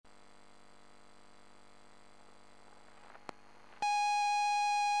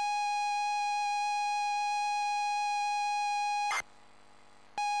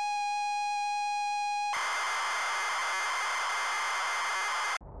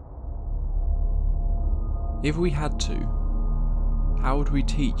If we had to, how would we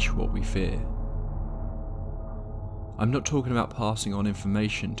teach what we fear? I'm not talking about passing on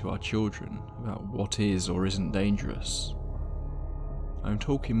information to our children about what is or isn't dangerous. I'm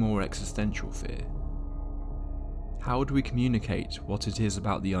talking more existential fear. How would we communicate what it is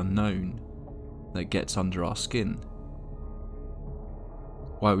about the unknown that gets under our skin?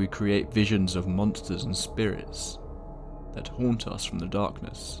 Why we create visions of monsters and spirits that haunt us from the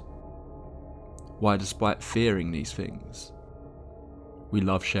darkness? Why, despite fearing these things, we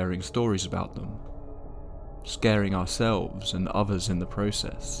love sharing stories about them, scaring ourselves and others in the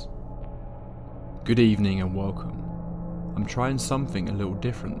process. Good evening and welcome. I'm trying something a little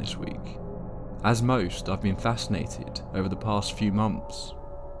different this week. As most, I've been fascinated over the past few months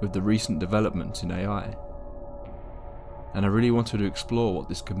with the recent developments in AI, and I really wanted to explore what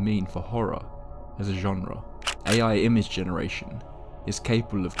this could mean for horror as a genre. AI image generation is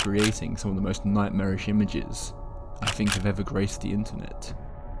capable of creating some of the most nightmarish images I think have ever graced the internet,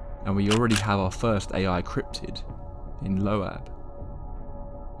 and we already have our first AI cryptid in Loab.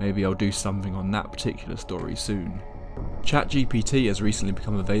 Maybe I'll do something on that particular story soon. ChatGPT has recently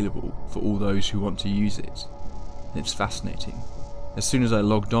become available for all those who want to use it, and it's fascinating. As soon as I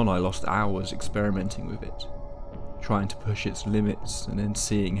logged on, I lost hours experimenting with it, trying to push its limits and then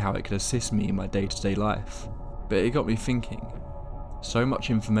seeing how it could assist me in my day-to-day life. But it got me thinking, so much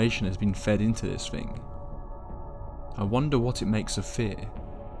information has been fed into this thing. I wonder what it makes of fear.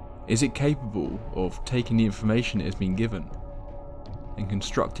 Is it capable of taking the information it has been given and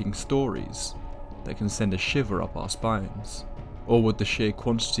constructing stories that can send a shiver up our spines? Or would the sheer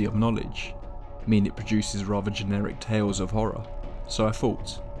quantity of knowledge mean it produces rather generic tales of horror? So I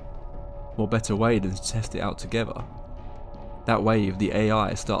thought, what better way than to test it out together? That way, if the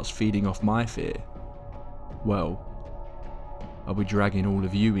AI starts feeding off my fear, well, I'll be dragging all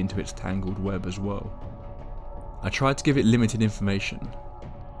of you into its tangled web as well. I tried to give it limited information.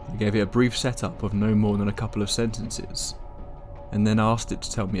 I gave it a brief setup of no more than a couple of sentences, and then asked it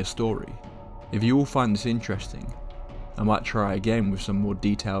to tell me a story. If you all find this interesting, I might try again with some more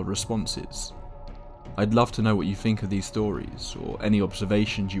detailed responses. I'd love to know what you think of these stories, or any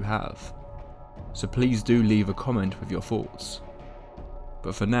observations you have, so please do leave a comment with your thoughts.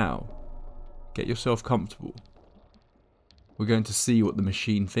 But for now, get yourself comfortable. We're going to see what the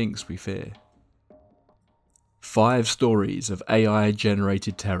machine thinks we fear. 5 stories of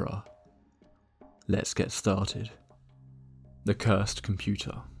AI-generated terror. Let's get started. The Cursed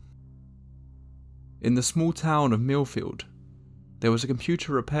Computer. In the small town of Millfield, there was a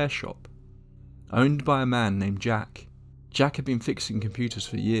computer repair shop, owned by a man named Jack. Jack had been fixing computers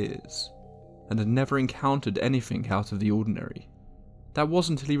for years, and had never encountered anything out of the ordinary. That was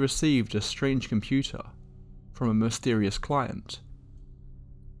until he received a strange computer from a mysterious client.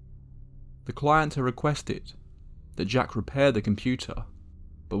 The client had requested that Jack repair the computer,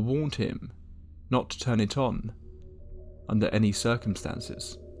 but warned him not to turn it on under any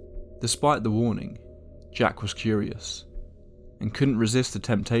circumstances. Despite the warning, Jack was curious and couldn't resist the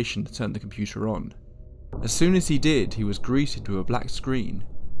temptation to turn the computer on. As soon as he did, he was greeted with a black screen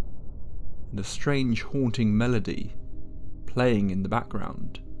and a strange haunting melody playing in the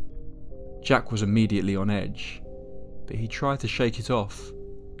background. Jack was immediately on edge, but he tried to shake it off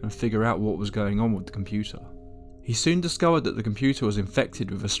and figure out what was going on with the computer. He soon discovered that the computer was infected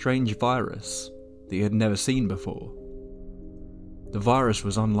with a strange virus that he had never seen before. The virus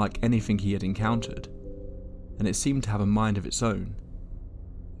was unlike anything he had encountered, and it seemed to have a mind of its own.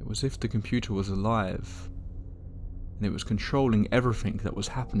 It was as if the computer was alive, and it was controlling everything that was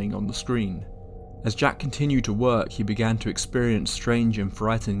happening on the screen. As Jack continued to work, he began to experience strange and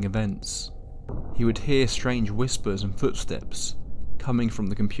frightening events. He would hear strange whispers and footsteps coming from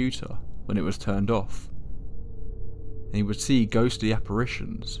the computer when it was turned off, and he would see ghostly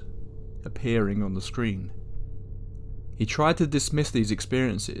apparitions appearing on the screen. He tried to dismiss these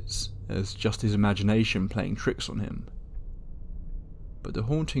experiences as just his imagination playing tricks on him, but the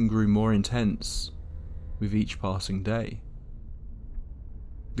haunting grew more intense with each passing day.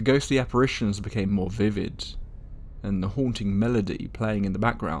 The ghostly apparitions became more vivid, and the haunting melody playing in the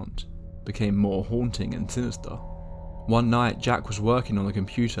background became more haunting and sinister. One night, Jack was working on the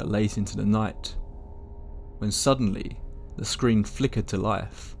computer late into the night, when suddenly the screen flickered to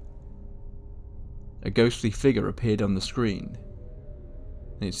life. A ghostly figure appeared on the screen,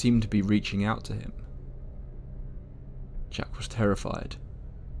 and it seemed to be reaching out to him. Jack was terrified,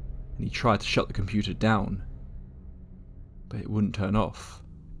 and he tried to shut the computer down, but it wouldn't turn off.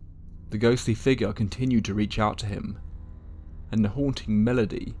 The ghostly figure continued to reach out to him, and the haunting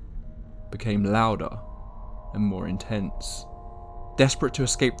melody became louder and more intense. Desperate to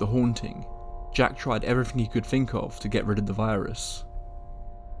escape the haunting, Jack tried everything he could think of to get rid of the virus,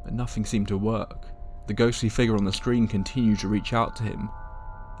 but nothing seemed to work. The ghostly figure on the screen continued to reach out to him,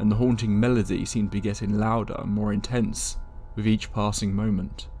 and the haunting melody seemed to be getting louder and more intense with each passing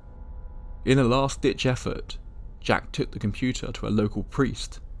moment. In a last-ditch effort, Jack took the computer to a local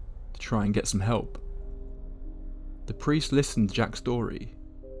priest to try and get some help. The priest listened to Jack's story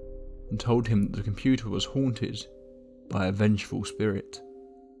and told him that the computer was haunted by a vengeful spirit.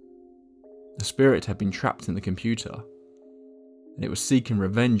 The spirit had been trapped in the computer, and it was seeking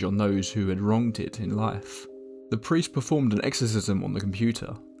revenge on those who had wronged it in life. The priest performed an exorcism on the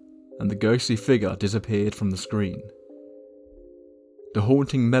computer, and the ghostly figure disappeared from the screen. The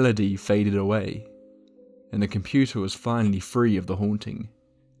haunting melody faded away, and the computer was finally free of the haunting.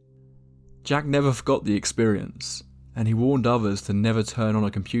 Jack never forgot the experience, and he warned others to never turn on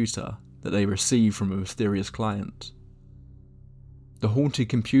a computer that they received from a mysterious client. The haunted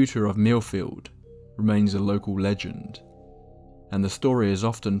computer of Millfield remains a local legend, and the story is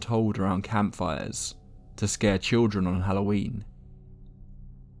often told around campfires to scare children on Halloween.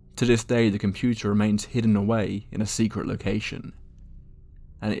 To this day, the computer remains hidden away in a secret location,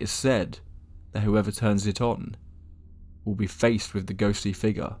 and it is said that whoever turns it on will be faced with the ghostly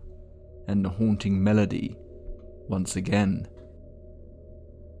figure and the haunting melody once again.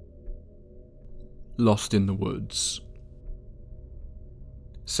 Lost in the Woods.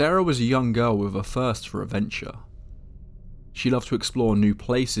 Sarah was a young girl with a thirst for adventure. She loved to explore new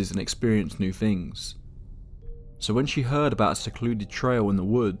places and experience new things. So when she heard about a secluded trail in the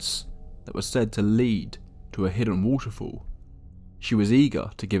woods that was said to lead to a hidden waterfall, she was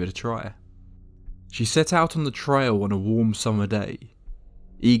eager to give it a try. She set out on the trail on a warm summer day,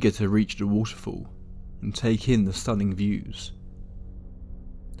 eager to reach the waterfall and take in the stunning views.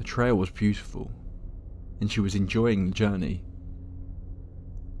 The trail was beautiful, and she was enjoying the journey.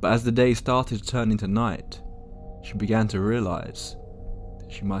 But as the day started to turn into night, she began to realise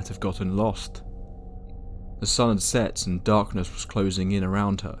that she might have gotten lost. The sun had set and darkness was closing in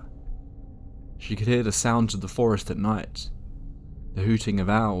around her. She could hear the sounds of the forest at night, the hooting of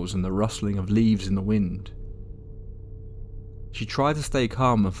owls and the rustling of leaves in the wind. She tried to stay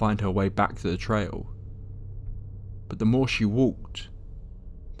calm and find her way back to the trail, but the more she walked,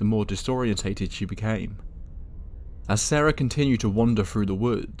 the more disorientated she became. As Sarah continued to wander through the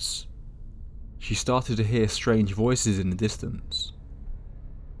woods, she started to hear strange voices in the distance.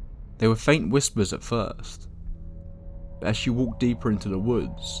 They were faint whispers at first, but as she walked deeper into the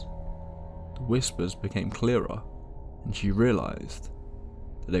woods, the whispers became clearer, and she realised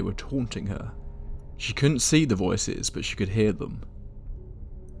that they were taunting her. She couldn't see the voices, but she could hear them.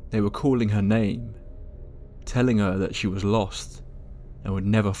 They were calling her name, telling her that she was lost and would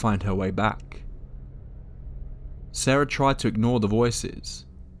never find her way back. Sarah tried to ignore the voices,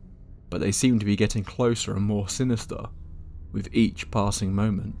 but they seemed to be getting closer and more sinister with each passing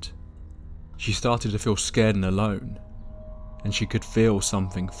moment. She started to feel scared and alone, and she could feel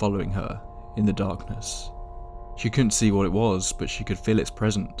something following her in the darkness. She couldn't see what it was, but she could feel its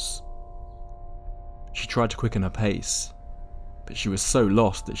presence. She tried to quicken her pace, but she was so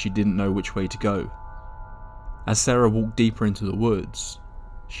lost that she didn't know which way to go. As Sarah walked deeper into the woods,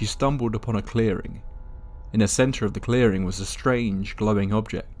 she stumbled upon a clearing. In the centre of the clearing was a strange, glowing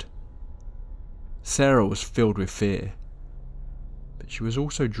object. Sarah was filled with fear, but she was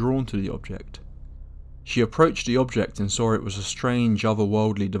also drawn to the object. She approached the object and saw it was a strange,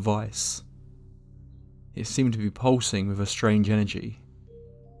 otherworldly device. It seemed to be pulsing with a strange energy,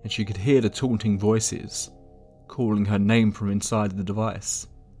 and she could hear the taunting voices calling her name from inside the device.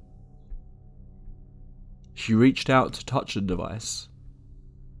 She reached out to touch the device,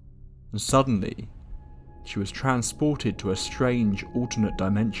 and suddenly she was transported to a strange alternate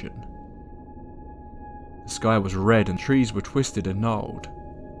dimension. The sky was red and trees were twisted and gnarled.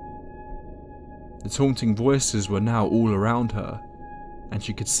 The taunting voices were now all around her, and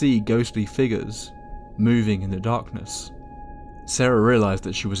she could see ghostly figures moving in the darkness. Sarah realised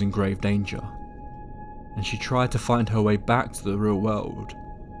that she was in grave danger, and she tried to find her way back to the real world.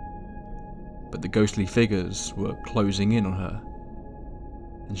 But the ghostly figures were closing in on her,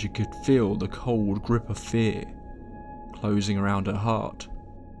 and she could feel the cold grip of fear closing around her heart.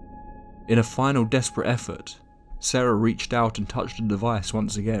 In a final desperate effort, Sarah reached out and touched the device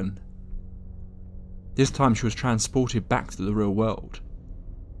once again. This time she was transported back to the real world,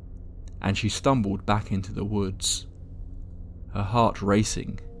 and she stumbled back into the woods, her heart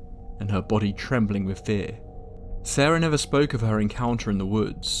racing and her body trembling with fear. Sarah never spoke of her encounter in the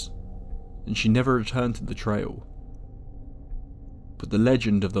woods, and she never returned to the trail. But the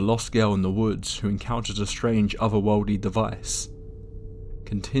legend of the lost girl in the woods who encountered a strange otherworldly device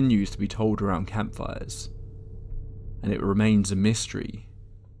continues to be told around campfires, and it remains a mystery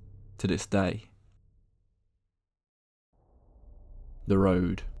to this day. The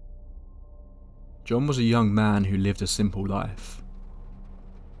Road. John was a young man who lived a simple life.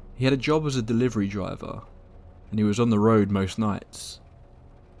 He had a job as a delivery driver, and he was on the road most nights.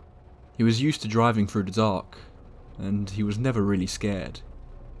 He was used to driving through the dark, and he was never really scared.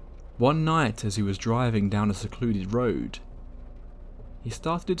 One night, as he was driving down a secluded road, he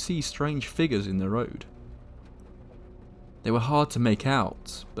started to see strange figures in the road. They were hard to make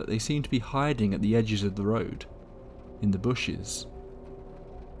out, but they seemed to be hiding at the edges of the road, in the bushes.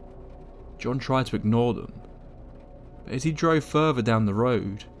 John tried to ignore them, but as he drove further down the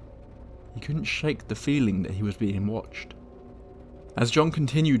road, he couldn't shake the feeling that he was being watched. As John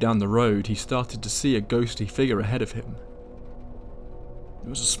continued down the road, he started to see a ghostly figure ahead of him. It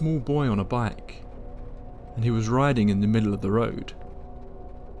was a small boy on a bike, and he was riding in the middle of the road.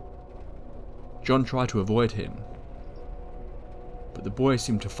 John tried to avoid him, but the boy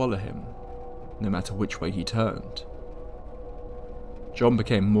seemed to follow him, no matter which way he turned. John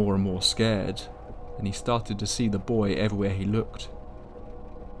became more and more scared, and he started to see the boy everywhere he looked.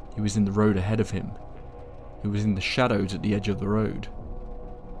 He was in the road ahead of him, he was in the shadows at the edge of the road,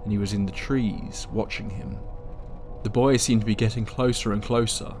 and he was in the trees watching him. The boy seemed to be getting closer and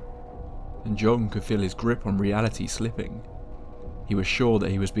closer, and John could feel his grip on reality slipping. He was sure that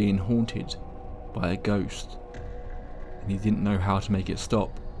he was being haunted by a ghost, and he didn't know how to make it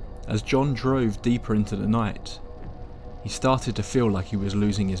stop. As John drove deeper into the night, he started to feel like he was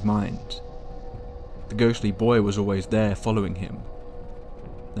losing his mind. The ghostly boy was always there following him,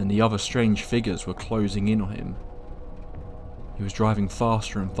 and the other strange figures were closing in on him. He was driving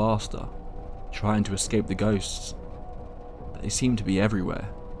faster and faster, trying to escape the ghosts, but they seemed to be everywhere.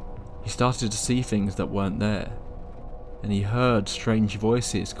 He started to see things that weren't there, and he heard strange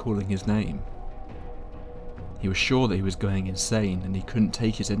voices calling his name. He was sure that he was going insane and he couldn't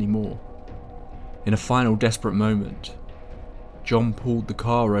take it anymore. In a final desperate moment, John pulled the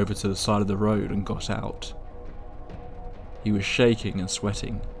car over to the side of the road and got out. He was shaking and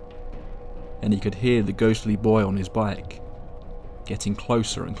sweating, and he could hear the ghostly boy on his bike getting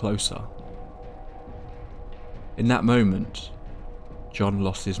closer and closer. In that moment, John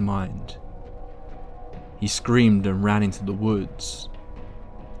lost his mind. He screamed and ran into the woods,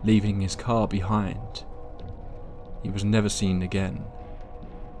 leaving his car behind. He was never seen again,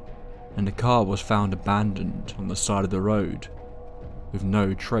 and the car was found abandoned on the side of the road with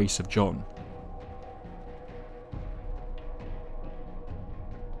no trace of John.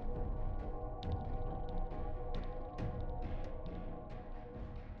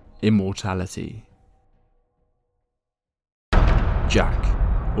 Immortality.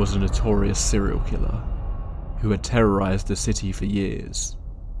 Jack was a notorious serial killer who had terrorized the city for years.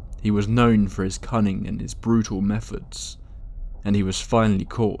 He was known for his cunning and his brutal methods, and he was finally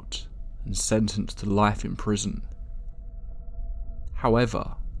caught and sentenced to life in prison.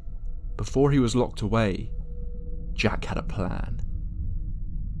 However, before he was locked away, Jack had a plan.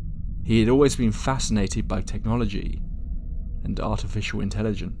 He had always been fascinated by technology and artificial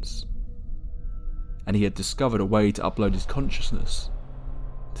intelligence, and he had discovered a way to upload his consciousness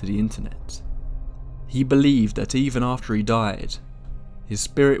to the internet. He believed that even after he died, his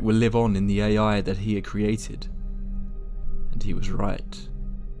spirit would live on in the AI that he had created, and he was right.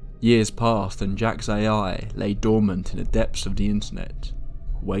 Years passed and Jack's AI lay dormant in the depths of the internet,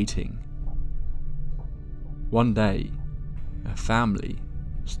 waiting. One day, a family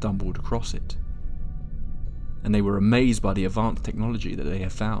stumbled across it, and they were amazed by the advanced technology that they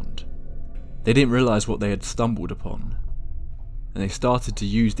had found. They didn't realize what they had stumbled upon, and they started to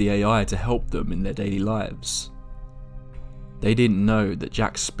use the AI to help them in their daily lives. They didn't know that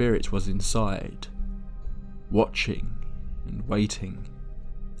Jack's spirit was inside, watching and waiting.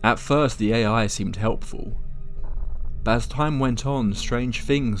 At first, the AI seemed helpful, but as time went on, strange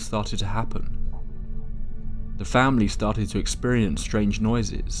things started to happen. The family started to experience strange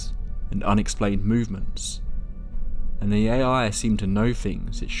noises and unexplained movements, and the AI seemed to know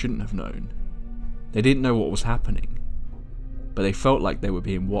things it shouldn't have known. They didn't know what was happening, but they felt like they were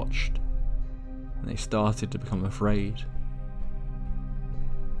being watched, and they started to become afraid.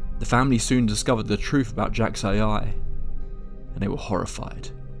 The family soon discovered the truth about Jack's AI, and they were horrified.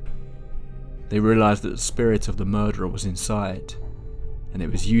 They realized that the spirit of the murderer was inside, and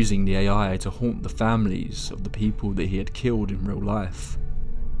it was using the AI to haunt the families of the people that he had killed in real life.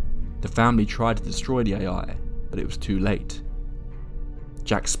 The family tried to destroy the AI, but it was too late.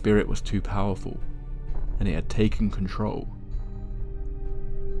 Jack's spirit was too powerful, and it had taken control.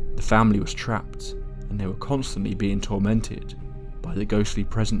 The family was trapped, and they were constantly being tormented by the ghostly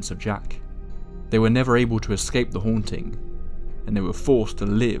presence of Jack. They were never able to escape the haunting, and they were forced to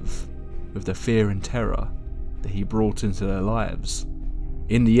live with the fear and terror that he brought into their lives.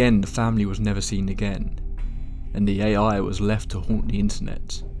 In the end, the family was never seen again, and the AI was left to haunt the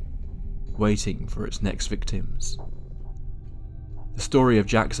internet, waiting for its next victims. The story of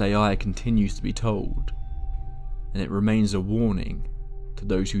Jack's AI continues to be told, and it remains a warning to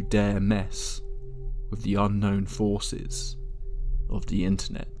those who dare mess with the unknown forces of the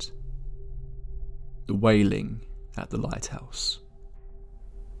internet. The Wailing at the Lighthouse.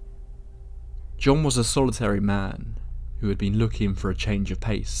 John was a solitary man who had been looking for a change of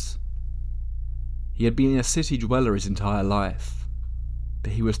pace. He had been a city dweller his entire life,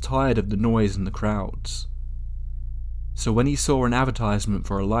 but he was tired of the noise and the crowds. So when he saw an advertisement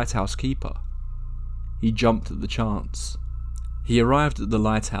for a lighthouse keeper, he jumped at the chance. He arrived at the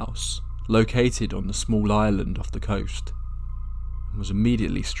lighthouse, located on the small island off the coast, and was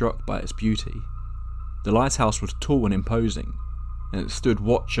immediately struck by its beauty. The lighthouse was tall and imposing, and it stood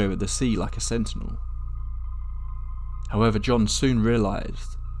watch over the sea like a sentinel. However, John soon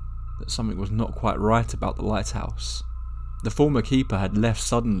realised that something was not quite right about the lighthouse. The former keeper had left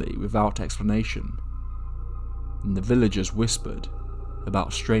suddenly without explanation, and the villagers whispered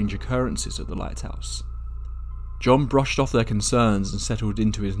about strange occurrences at the lighthouse. John brushed off their concerns and settled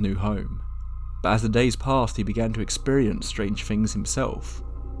into his new home, but as the days passed he began to experience strange things himself.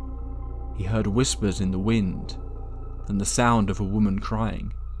 He heard whispers in the wind and the sound of a woman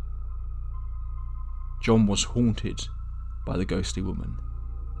crying. John was haunted by the ghostly woman,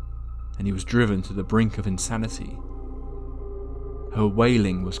 and he was driven to the brink of insanity. Her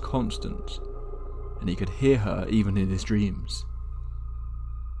wailing was constant, and he could hear her even in his dreams.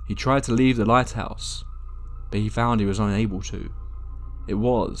 He tried to leave the lighthouse, but he found he was unable to. It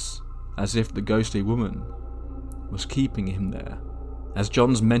was as if the ghostly woman was keeping him there. As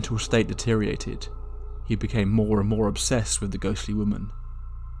John's mental state deteriorated, he became more and more obsessed with the ghostly woman.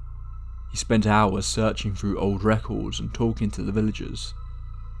 He spent hours searching through old records and talking to the villagers,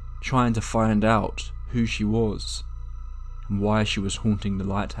 trying to find out who she was and why she was haunting the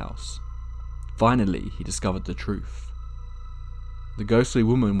lighthouse. Finally, he discovered the truth. The ghostly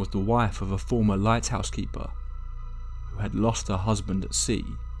woman was the wife of a former lighthouse keeper who had lost her husband at sea.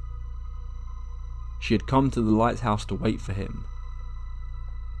 She had come to the lighthouse to wait for him,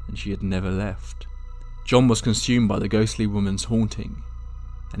 and she had never left. John was consumed by the ghostly woman's haunting,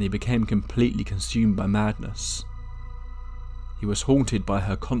 and he became completely consumed by madness. He was haunted by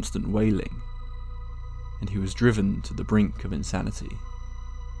her constant wailing, and he was driven to the brink of insanity.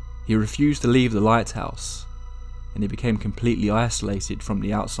 He refused to leave the lighthouse, and he became completely isolated from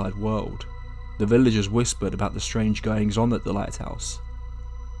the outside world. The villagers whispered about the strange goings-on at the lighthouse,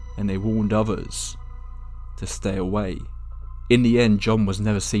 and they warned others to stay away. In the end, John was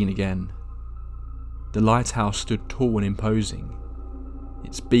never seen again. The lighthouse stood tall and imposing,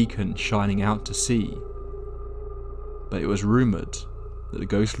 its beacon shining out to sea, but it was rumoured that the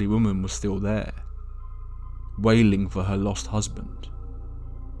ghostly woman was still there, wailing for her lost husband,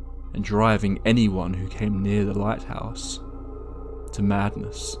 and driving anyone who came near the lighthouse to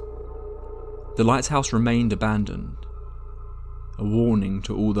madness. The lighthouse remained abandoned, a warning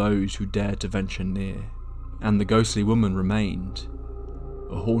to all those who dared to venture near, and the ghostly woman remained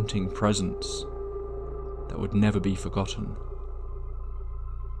a haunting presence that would never be forgotten.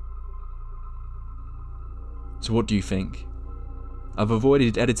 So what do you think? I've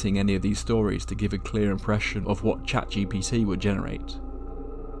avoided editing any of these stories to give a clear impression of what ChatGPT would generate.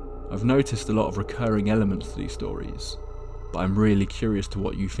 I've noticed a lot of recurring elements to these stories, but I'm really curious to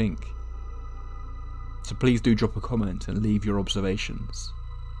what you think. So please do drop a comment and leave your observations.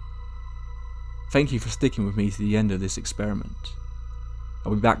 Thank you for sticking with me to the end of this experiment.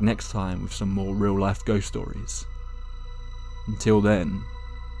 I'll be back next time with some more real-life ghost stories. Until then,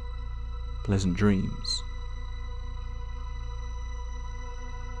 pleasant dreams.